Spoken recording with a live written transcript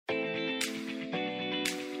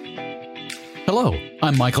Hello,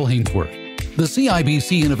 I'm Michael Hainsworth. The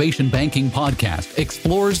CIBC Innovation Banking Podcast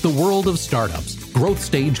explores the world of startups, growth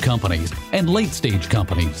stage companies, and late stage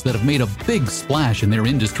companies that have made a big splash in their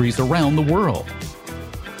industries around the world.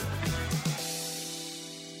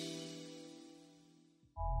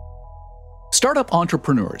 Startup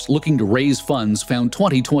entrepreneurs looking to raise funds found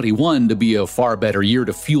 2021 to be a far better year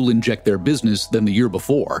to fuel inject their business than the year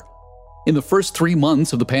before. In the first 3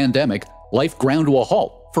 months of the pandemic, life ground to a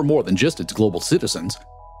halt for more than just its global citizens.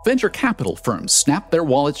 Venture capital firms snapped their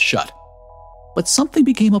wallets shut. But something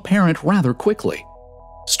became apparent rather quickly.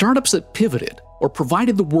 Startups that pivoted or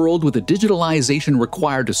provided the world with the digitalization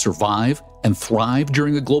required to survive and thrive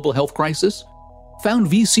during a global health crisis found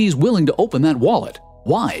VCs willing to open that wallet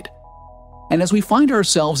wide. And as we find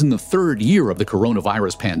ourselves in the third year of the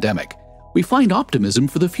coronavirus pandemic, we find optimism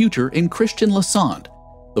for the future in Christian Lassonde.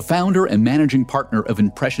 The founder and managing partner of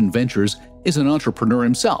Impression Ventures is an entrepreneur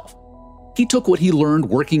himself. He took what he learned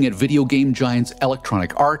working at video game giants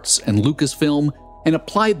Electronic Arts and Lucasfilm and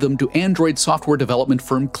applied them to Android software development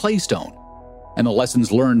firm Claystone. And the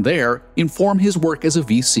lessons learned there inform his work as a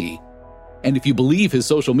VC. And if you believe his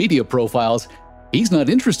social media profiles, he's not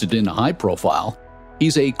interested in a high profile.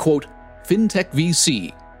 He's a, quote, fintech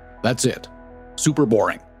VC. That's it. Super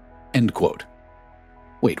boring. End quote.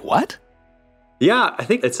 Wait, what? Yeah, I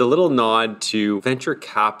think it's a little nod to venture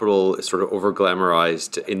capital is sort of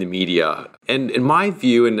over-glamorized in the media. And in my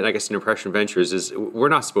view, and I guess in Impression Ventures, is we're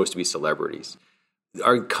not supposed to be celebrities.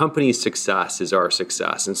 Our company's success is our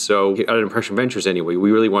success. And so at Impression Ventures anyway,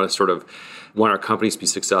 we really want our companies to be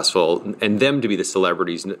successful and them to be the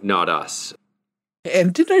celebrities, not us.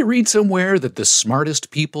 And didn't I read somewhere that the smartest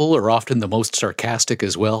people are often the most sarcastic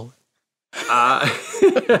as well? I'll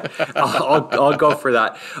go for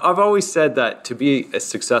that. I've always said that to be a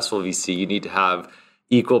successful VC, you need to have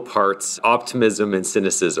equal parts optimism and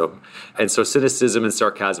cynicism. And so cynicism and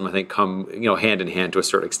sarcasm, I think, come hand in hand to a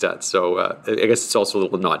certain extent. So I guess it's also a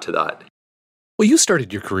little nod to that. Well, you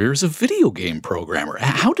started your career as a video game programmer.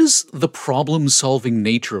 How does the problem-solving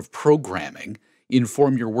nature of programming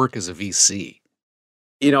inform your work as a VC?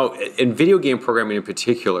 In video game programming in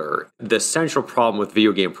particular, the central problem with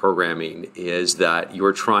video game programming is that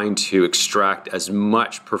you're trying to extract as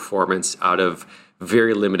much performance out of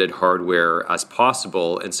very limited hardware as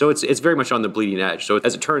possible. And so it's very much on the bleeding edge. So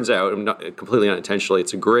as it turns out, not completely unintentionally,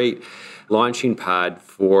 it's a great launching pad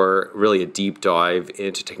for really a deep dive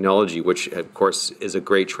into technology, which of course is a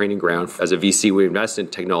great training ground. As a VC, we invest in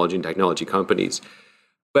technology and technology companies.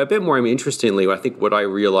 But a bit more, interestingly, I think what I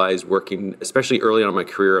realized working, especially early on in my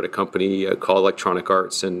career at a company called Electronic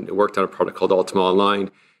Arts, and worked on a product called Ultima Online,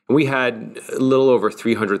 and we had a little over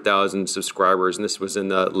 300,000 subscribers, and this was in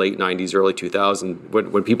the late 90s, early 2000s,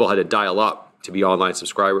 when people had to dial up to be online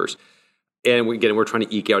subscribers. And we're trying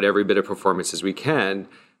to eke out every bit of performance as we can,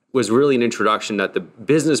 was really an introduction that the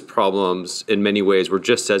business problems in many ways were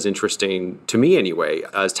just as interesting, to me anyway,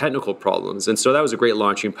 as technical problems. And so that was a great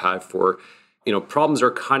launching pad for problems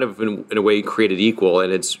are kind of in a way created equal,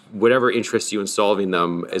 and it's whatever interests you in solving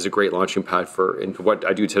them is a great launching pad for what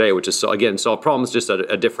I do today, which is, again, solve problems just at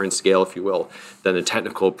a different scale, if you will, than the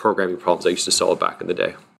technical programming problems I used to solve back in the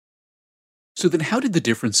day. So then how did the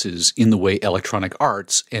differences in the way Electronic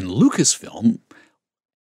Arts and Lucasfilm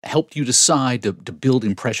helped you decide to build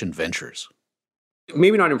Impression Ventures?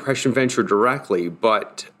 Maybe not Impression Venture directly,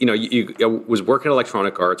 but I was working at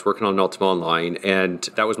Electronic Arts, working on Ultima Online, and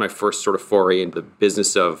that was my first sort of foray into the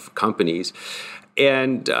business of companies.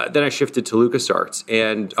 And then I shifted to LucasArts,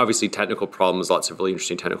 and obviously technical problems, lots of really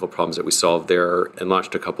interesting technical problems that we solved there, and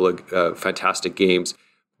launched a couple of fantastic games.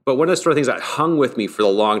 But one of the sort of things that hung with me for a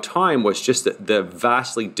long time was just the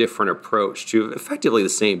vastly different approach to effectively the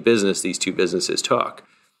same business these two businesses took.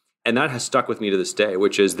 And that has stuck with me to this day,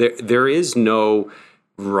 which is there is no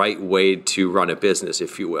right way to run a business,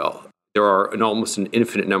 if you will. There are almost an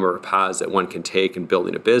infinite number of paths that one can take in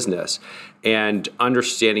building a business. And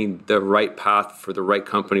understanding the right path for the right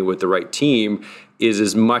company with the right team is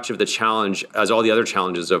as much of the challenge as all the other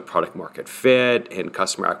challenges of product market fit and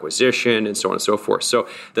customer acquisition and so on and so forth. So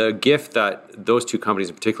the gift that those two companies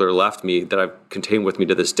in particular left me, that I've contained with me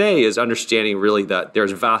to this day, is understanding really that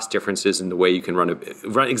there's vast differences in the way you can run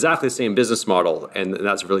exactly the same business model, and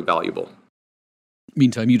that's really valuable.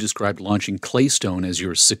 Meantime, you described launching Claystone as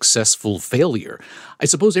your successful failure. I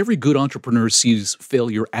suppose every good entrepreneur sees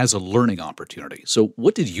failure as a learning opportunity. So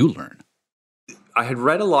what did you learn? I had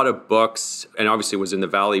read a lot of books, and obviously was in the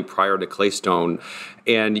Valley prior to Claystone,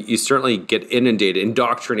 and you certainly get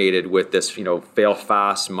indoctrinated with this, fail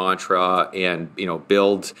fast mantra and,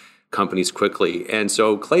 build companies quickly. And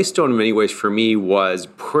so Claystone in many ways for me was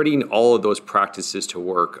putting all of those practices to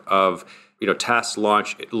work of test,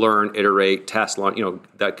 launch, learn, iterate, test, launch,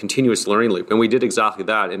 that continuous learning loop. And we did exactly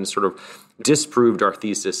that and sort of disproved our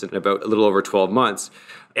thesis in about a little over 12 months.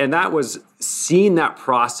 And that was seeing that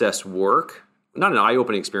process work, not an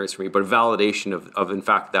eye-opening experience for me, but a validation of in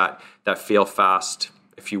fact, that fail fast,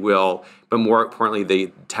 if you will, but more importantly,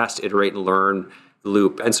 the test, iterate, and learn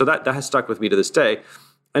loop. And so that has stuck with me to this day.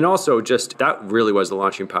 And also just that really was the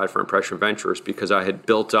launching pad for Impression Ventures, because I had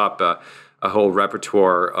built up a whole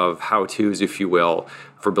repertoire of how-tos, if you will,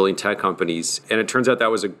 for building tech companies. And it turns out that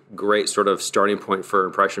was a great sort of starting point for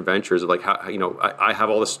Impression Ventures of like, how, I have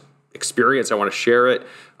all this experience. I want to share it.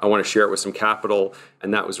 I want to share it with some capital.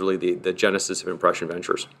 And that was really the genesis of Impression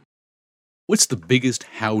Ventures. What's the biggest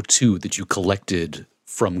how-to that you collected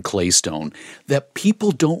from Claystone that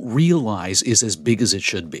people don't realize is as big as it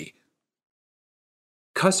should be?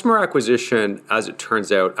 Customer acquisition, as it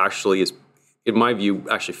turns out, actually is, in my view,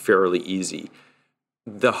 actually fairly easy.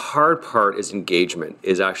 The hard part is engagement,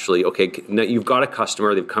 is actually, okay, now you've got a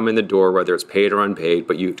customer, they've come in the door, whether it's paid or unpaid,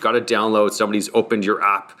 but you've got to download, somebody's opened your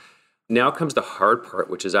app. Now comes the hard part,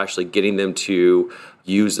 which is actually getting them to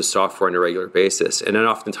use the software on a regular basis. And then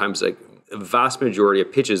oftentimes, like, the vast majority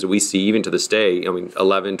of pitches that we see, even to this day,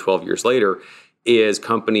 11, 12 years later, is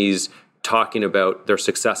companies talking about their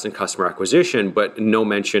success in customer acquisition, but no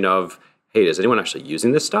mention of, hey, is anyone actually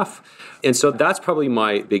using this stuff? And so that's probably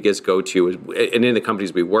my biggest go-to, and in the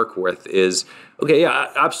companies we work with is, okay, yeah,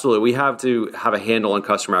 absolutely. We have to have a handle on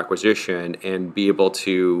customer acquisition and be able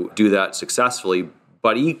to do that successfully.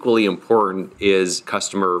 But equally important is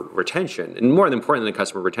customer retention, and more important than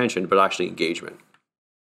customer retention, but actually engagement.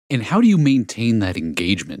 And how do you maintain that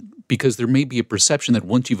engagement? Because there may be a perception that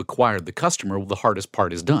once you've acquired the customer, well, the hardest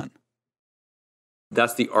part is done.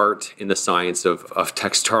 That's the art in the science of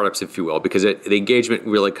tech startups, if you will, because the engagement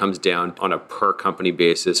really comes down on a per company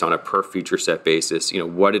basis, on a per feature set basis,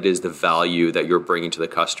 what it is, the value that you're bringing to the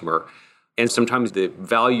customer. And sometimes the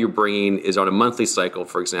value you're bringing is on a monthly cycle,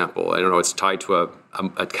 for example. I don't know, it's tied to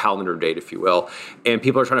a calendar date, if you will. And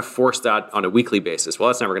people are trying to force that on a weekly basis. Well,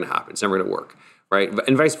 that's never going to happen. It's never going to work. Right.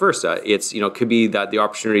 And vice versa. It's, could be that the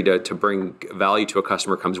opportunity to bring value to a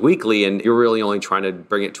customer comes weekly and you're really only trying to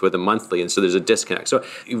bring it to the monthly. And so there's a disconnect. So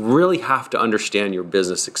you really have to understand your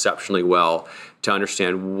business exceptionally well to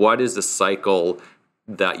understand what is the cycle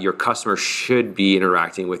that your customer should be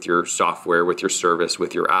interacting with your software, with your service,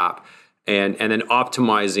 with your app. And then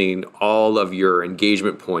optimizing all of your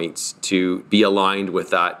engagement points to be aligned with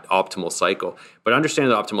that optimal cycle. But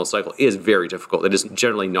understanding the optimal cycle is very difficult. It is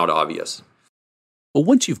generally not obvious. But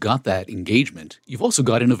once you've got that engagement, you've also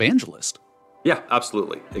got an evangelist. Yeah,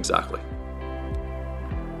 absolutely. Exactly.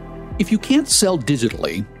 If you can't sell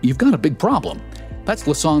digitally, you've got a big problem. That's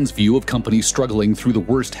Lassonde's view of companies struggling through the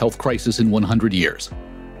worst health crisis in 100 years.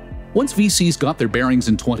 Once VCs got their bearings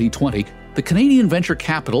in 2020, the Canadian Venture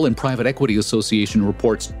Capital and Private Equity Association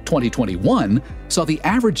reports 2021 saw the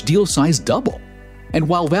average deal size double. And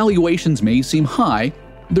while valuations may seem high,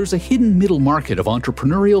 there's a hidden middle market of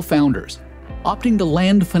entrepreneurial founders opting to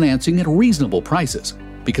land financing at reasonable prices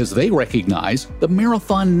because they recognize the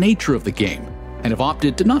marathon nature of the game and have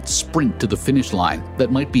opted to not sprint to the finish line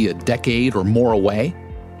that might be a decade or more away.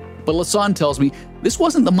 But Lassonde tells me this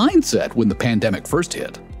wasn't the mindset when the pandemic first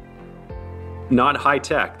hit. Not high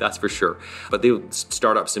tech, that's for sure. But the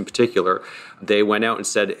startups in particular, they went out and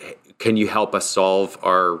said, hey, can you help us solve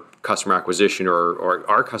our customer acquisition or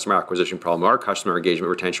our customer acquisition problem, our customer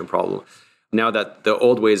engagement retention problem? Now that the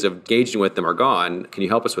old ways of engaging with them are gone, can you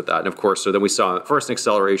help us with that? And of course, so then we saw first an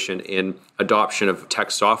acceleration in adoption of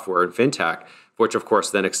tech software and fintech, which of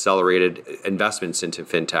course then accelerated investments into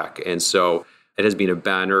fintech. And so it has been a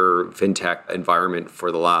banner fintech environment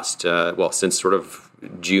for the last, since sort of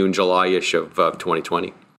June, July-ish of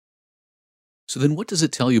 2020. So then what does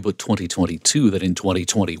it tell you about 2022 that in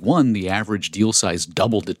 2021, the average deal size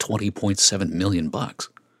doubled to $20.7 million?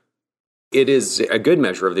 It is a good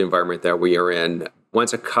measure of the environment that we are in.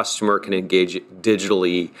 Once a customer can engage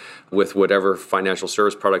digitally with whatever financial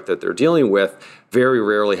service product that they're dealing with, very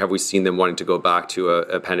rarely have we seen them wanting to go back to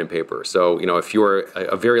a pen and paper. So, if you're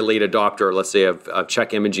a very late adopter, let's say of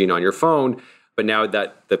check imaging on your phone, but now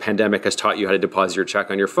that the pandemic has taught you how to deposit your check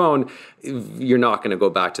on your phone, you're not going to go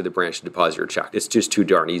back to the branch to deposit your check. It's just too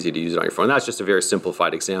darn easy to use it on your phone. That's just a very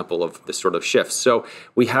simplified example of this sort of shift. So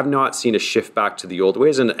we have not seen a shift back to the old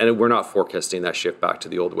ways, and we're not forecasting that shift back to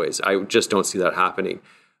the old ways. I just don't see that happening.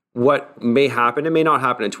 What may happen, it may not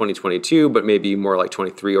happen in 2022, but maybe more like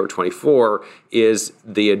 23 or 24, is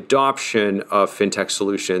the adoption of fintech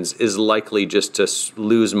solutions is likely just to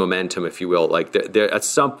lose momentum, if you will. Like at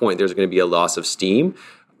some point, there's going to be a loss of steam.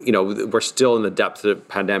 we're still in the depths of the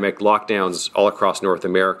pandemic, lockdowns all across North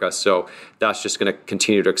America. So that's just going to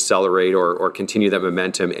continue to accelerate or continue that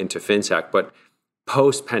momentum into fintech. But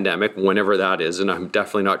post-pandemic, whenever that is, and I'm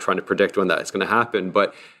definitely not trying to predict when that's going to happen,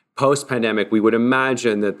 but post-pandemic, we would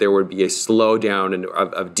imagine that there would be a slowdown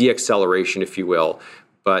of de-acceleration, if you will.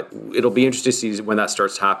 But it'll be interesting to see when that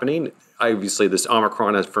starts happening. Obviously, this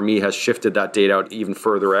Omicron, for me, has shifted that date out even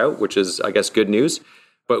further out, which is, I guess, good news.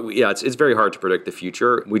 But yeah, it's very hard to predict the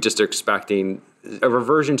future. We just are expecting a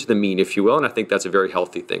reversion to the mean, if you will. And I think that's a very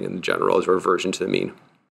healthy thing in general, is a reversion to the mean.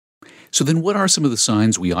 So then what are some of the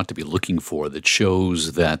signs we ought to be looking for that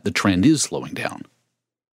shows that the trend is slowing down?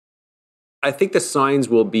 I think the signs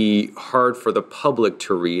will be hard for the public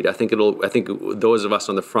to read. I think those of us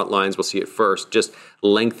on the front lines will see it first. Just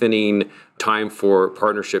lengthening time for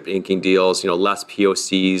partnership inking deals, less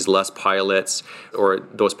POCs, less pilots, or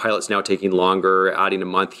those pilots now taking longer, adding a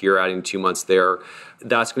month here, adding 2 months there.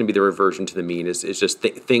 That's going to be the reversion to the mean. Is just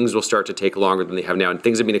things will start to take longer than they have now, and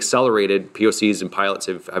things have been accelerated. POCs and pilots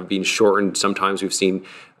have been shortened. Sometimes we've seen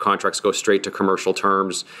contracts go straight to commercial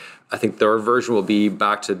terms. I think the reversion will be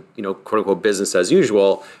back to, quote unquote, business as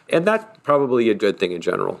usual. And that's probably a good thing in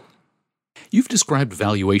general. You've described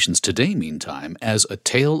valuations today, meantime, as a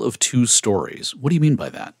tale of two stories. What do you mean by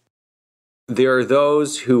that? There are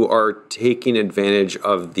those who are taking advantage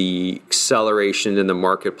of the acceleration in the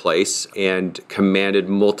marketplace and commanded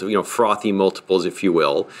frothy multiples, if you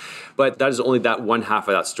will. But that is only that one half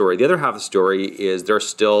of that story. The other half of the story is there's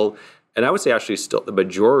still, and I would say actually still the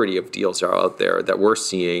majority of deals are out there that we're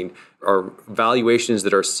seeing are valuations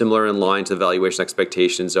that are similar in line to the valuation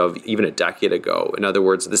expectations of even a decade ago. In other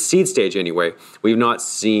words, the seed stage anyway, we've not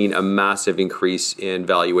seen a massive increase in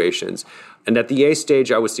valuations. And at the A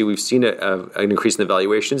stage, I would say we've seen an increase in the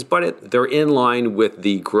valuations, but they're in line with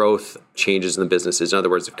the growth changes in the businesses. In other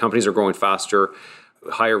words, if companies are growing faster,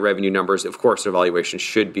 higher revenue numbers, of course, their valuation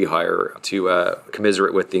should be higher to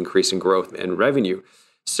commiserate with the increase in growth and revenue.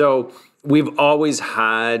 So we've always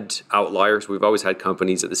had outliers. We've always had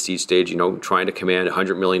companies at the seed stage, trying to command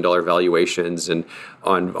 $100 million valuations and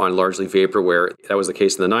on largely vaporware. That was the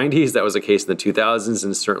case in the 90s. That was the case in the 2000s,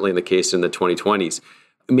 and certainly in the case in the 2020s.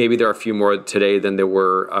 Maybe there are a few more today than there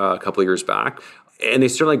were a couple of years back. And they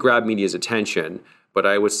certainly grab media's attention. But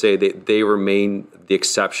I would say that they remain the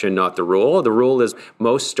exception, not the rule. The rule is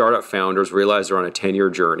most startup founders realize they're on a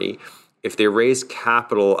 10-year journey. If they raise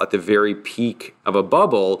capital at the very peak of a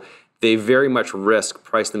bubble, they very much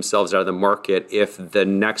price themselves out of the market if the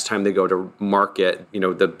next time they go to market,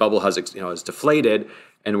 the bubble has deflated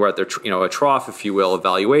and we're at a trough, if you will, of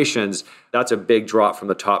valuations. That's a big drop from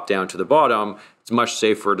the top down to the bottom. It's much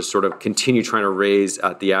safer to sort of continue trying to raise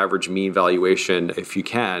at the average mean valuation if you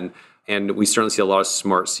can. And we certainly see a lot of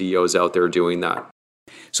smart CEOs out there doing that.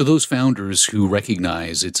 So those founders who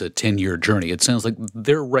recognize it's a 10-year journey, it sounds like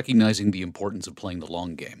they're recognizing the importance of playing the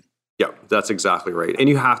long game. Yeah, that's exactly right. And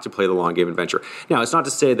you have to play the long game in venture. Now, it's not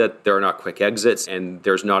to say that there are not quick exits and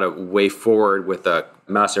there's not a way forward with a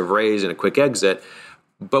massive raise and a quick exit,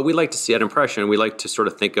 but we like to see that impression. We like to sort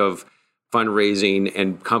of think of fundraising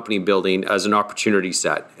and company building as an opportunity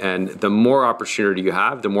set. And the more opportunity you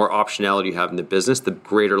have, the more optionality you have in the business, the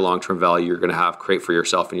greater long-term value you're going to create for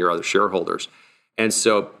yourself and your other shareholders. And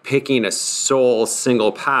so picking a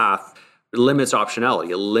single path limits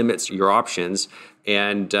optionality. It limits your options.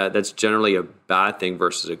 And that's generally a bad thing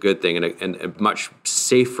versus a good thing. And a much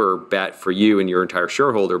safer bet for you and your entire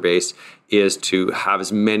shareholder base is to have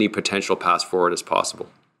as many potential paths forward as possible.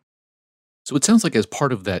 So it sounds like as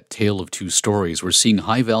part of that tale of two stories, we're seeing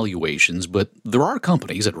high valuations, but there are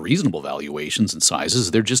companies at reasonable valuations and sizes.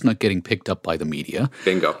 They're just not getting picked up by the media.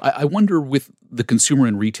 Bingo. I wonder, with the consumer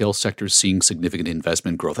and retail sectors seeing significant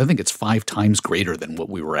investment growth, I think it's 5 times greater than what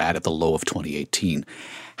we were at the low of 2018.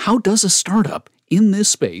 How does a startup in this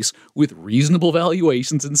space with reasonable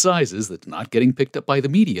valuations and sizes that's not getting picked up by the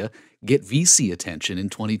media get VC attention in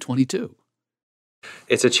 2022?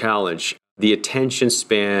 It's a challenge. The attention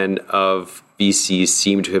span of VCs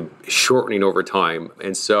seem to have shortening over time.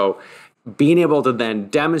 And so being able to then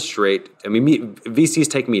demonstrate, VCs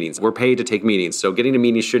take meetings. We're paid to take meetings. So getting a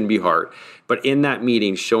meeting shouldn't be hard. But in that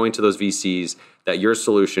meeting, showing to those VCs that your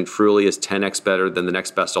solution truly is 10x better than the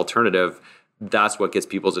next best alternative, that's what gets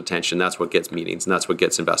people's attention. That's what gets meetings. And that's what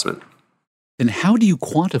gets investment. Then how do you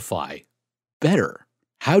quantify better?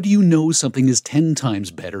 How do you know something is 10 times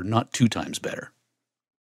better, not 2 times better?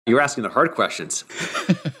 You're asking the hard questions.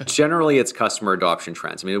 Generally, it's customer adoption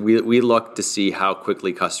trends. We look to see how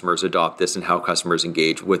quickly customers adopt this and how customers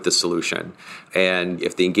engage with the solution. And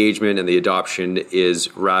if the engagement and the adoption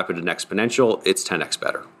is rapid and exponential, it's 10x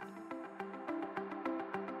better.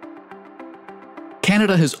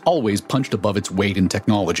 Canada has always punched above its weight in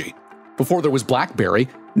technology. Before there was BlackBerry,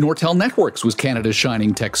 Nortel Networks was Canada's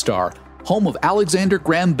shining tech star, home of Alexander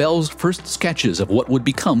Graham Bell's first sketches of what would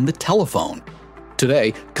become the telephone.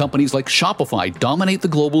 Today, companies like Shopify dominate the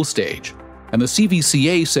global stage, and the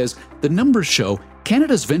CVCA says the numbers show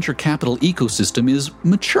Canada's venture capital ecosystem is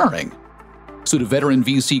maturing. So to veteran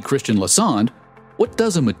VC Christian Lassonde, what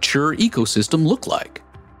does a mature ecosystem look like?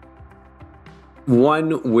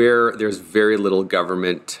 One where there's very little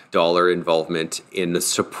government dollar involvement in the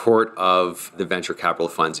support of the venture capital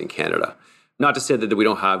funds in Canada. Not to say that we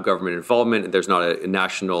don't have government involvement, there's not a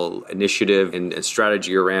national initiative and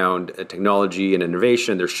strategy around technology and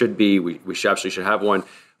innovation. There should be, we absolutely should have one.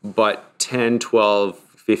 But 10, 12,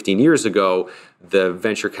 15 years ago, the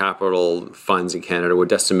venture capital funds in Canada were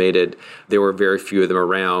decimated. There were very few of them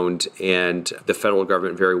around, and the federal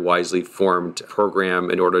government very wisely formed a program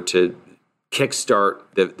in order to kickstart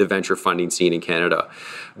the venture funding scene in Canada.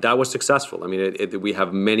 That was successful. I mean, we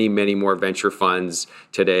have many, many more venture funds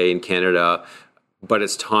today in Canada, but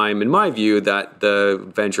it's time, in my view, that the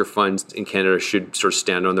venture funds in Canada should sort of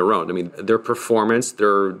stand on their own. I mean, their performance,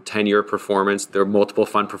 their 10-year performance, their multiple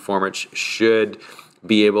fund performance should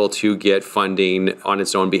be able to get funding on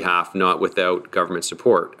its own behalf, not without government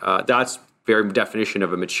support. That's very definition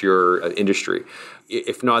of a mature industry.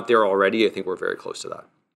 If not there already, I think we're very close to that.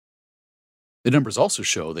 The numbers also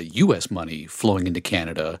show that U.S. money flowing into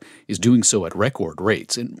Canada is doing so at record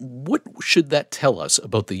rates. And what should that tell us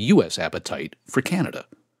about the U.S. appetite for Canada?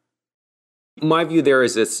 My view there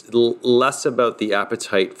is it's less about the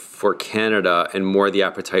appetite for Canada and more the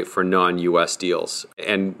appetite for non-U.S. deals.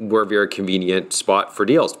 And we're a very convenient spot for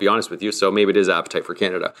deals, to be honest with you. So maybe it is appetite for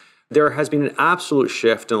Canada. There has been an absolute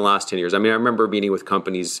shift in the last 10 years. I mean, I remember meeting with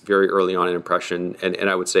companies very early on in Impression, and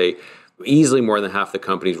I would say easily more than half the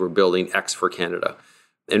companies were building X for Canada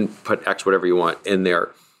and put X whatever you want in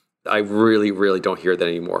there. I really, really don't hear that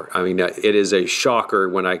anymore. I mean, it is a shocker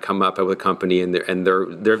when I come up with a company and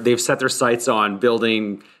they've set their sights on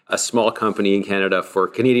building a small company in Canada for a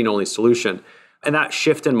Canadian-only solution. And that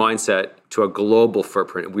shift in mindset to a global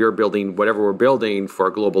footprint, we are building whatever we're building for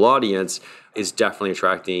a global audience, is definitely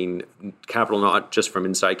attracting capital not just from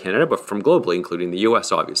inside Canada, but from globally, including the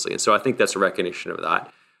U.S., obviously. And so I think that's a recognition of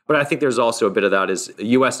that. But I think there's also a bit of that is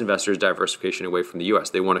U.S. investors' diversification away from the U.S.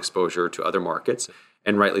 They want exposure to other markets,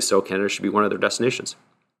 and rightly so, Canada should be one of their destinations.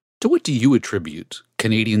 To what do you attribute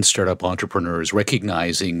Canadian startup entrepreneurs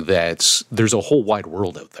recognizing that there's a whole wide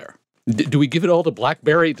world out there? Do we give it all to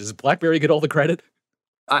BlackBerry? Does BlackBerry get all the credit?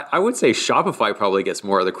 I would say Shopify probably gets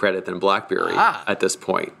more of the credit than BlackBerry at this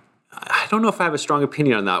point. I don't know if I have a strong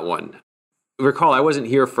opinion on that one. Recall, I wasn't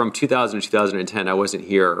here from 2000 to 2010. I wasn't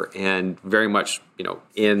here, and very much,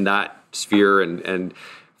 in that sphere, and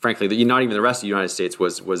frankly, not even the rest of the United States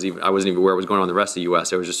was even. I wasn't even aware what was going on in the rest of the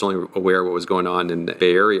U.S. I was just only aware of what was going on in the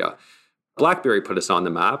Bay Area. BlackBerry put us on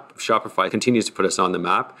the map. Shopify continues to put us on the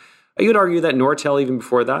map. You could argue that Nortel, even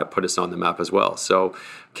before that, put us on the map as well. So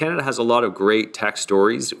Canada has a lot of great tech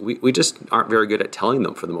stories. We just aren't very good at telling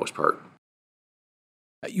them for the most part.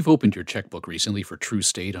 You've opened your checkbook recently for True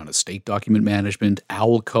State on estate document management,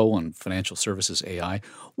 Owlco on financial services AI.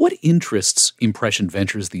 What interests Impression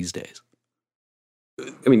Ventures these days?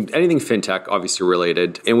 I mean, anything fintech, obviously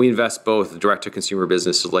related. And we invest both direct-to-consumer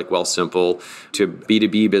businesses like Wealthsimple to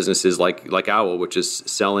B2B businesses like Owl, which is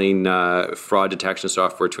selling fraud detection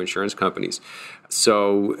software to insurance companies.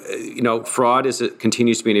 So, fraud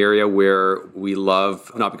continues to be an area where we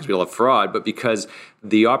love, not because we love fraud, but because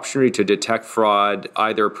the opportunity to detect fraud,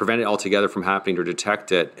 either prevent it altogether from happening or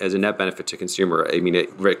detect it, as a net benefit to consumer. I mean, it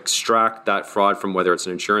extract that fraud from whether it's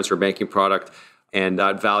an insurance or banking product, and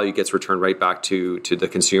that value gets returned right back to the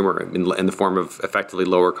consumer in the form of effectively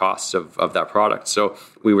lower costs of that product. So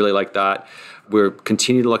we really like that. We're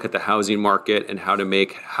continuing to look at the housing market and how to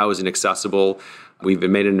make housing accessible. We've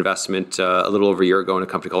made an investment a little over a year ago in a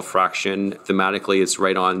company called Fraction. Thematically, it's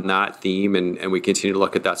right on that theme, and we continue to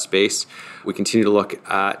look at that space. We continue to look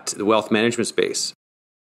at the wealth management space.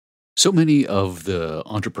 So many of the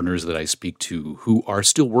entrepreneurs that I speak to who are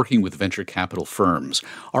still working with venture capital firms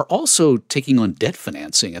are also taking on debt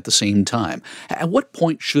financing at the same time. At what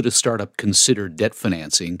point should a startup consider debt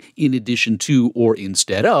financing in addition to or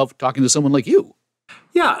instead of talking to someone like you?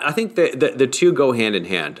 Yeah, I think the two go hand in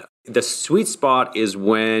hand. The sweet spot is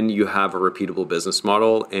when you have a repeatable business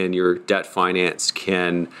model and your debt finance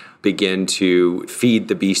can begin to feed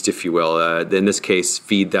the beast, if you will. In this case,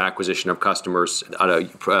 feed the acquisition of customers out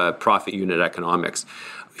of profit unit economics.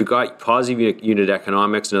 If you've got positive unit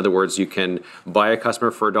economics, in other words, you can buy a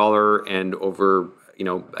customer for $1 and over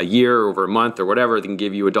a year, over a month or whatever, they can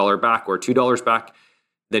give you $1 back or $2 back.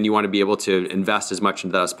 then you want to be able to invest as much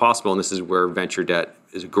into that as possible. And this is where venture debt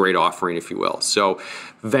is a great offering, if you will. So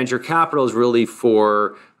venture capital is really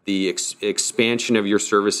for the expansion of your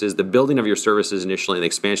services, the building of your services initially, and the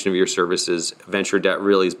expansion of your services. Venture debt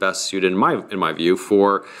really is best suited, in my view,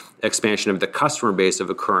 for expansion of the customer base of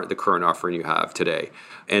the current offering you have today.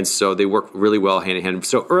 And so they work really well hand in hand.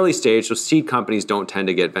 So early stage, so seed companies don't tend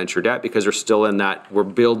to get venture debt because they're still in that we're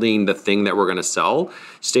building the thing that we're going to sell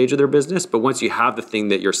stage of their business. But once you have the thing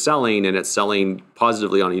that you're selling and it's selling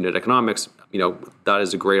positively on unit economics, that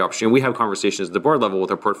is a great opportunity. We have conversations at the board level with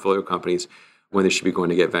our portfolio companies when they should be going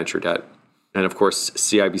to get venture debt. And of course,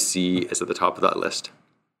 CIBC is at the top of that list.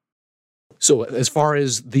 So as far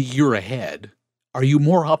as the year ahead, are you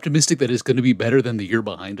more optimistic that it's going to be better than the year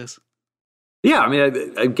behind us? Yeah, I mean,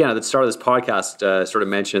 again, at the start of this podcast, sort of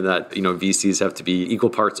mentioned that, VCs have to be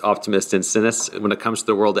equal parts optimist and cynics. When it comes to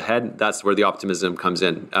the world ahead, that's where the optimism comes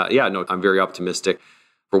in. I'm very optimistic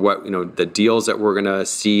for what, the deals that we're going to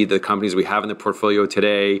see, the companies we have in the portfolio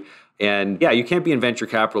today. And yeah, you can't be in venture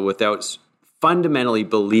capital without fundamentally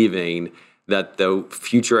believing that the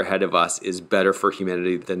future ahead of us is better for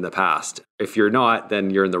humanity than the past. If you're not,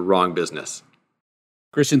 then you're in the wrong business.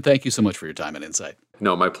 Christian, thank you so much for your time and insight.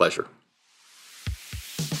 No, my pleasure.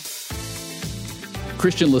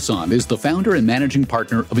 Christian Lassonde is the founder and managing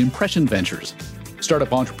partner of Impression Ventures.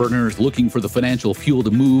 Startup entrepreneurs looking for the financial fuel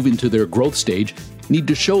to move into their growth stage need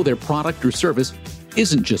to show their product or service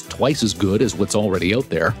isn't just twice as good as what's already out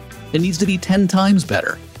there. It needs to be 10 times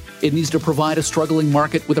better. It needs to provide a struggling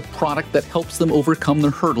market with a product that helps them overcome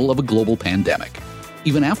the hurdle of a global pandemic,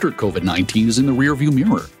 even after COVID-19 is in the rearview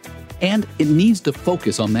mirror. And it needs to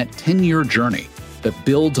focus on that 10-year journey that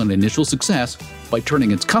builds on initial success by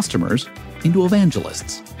turning its customers into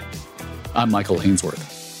evangelists. I'm Michael Hainsworth.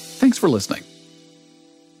 Thanks for listening.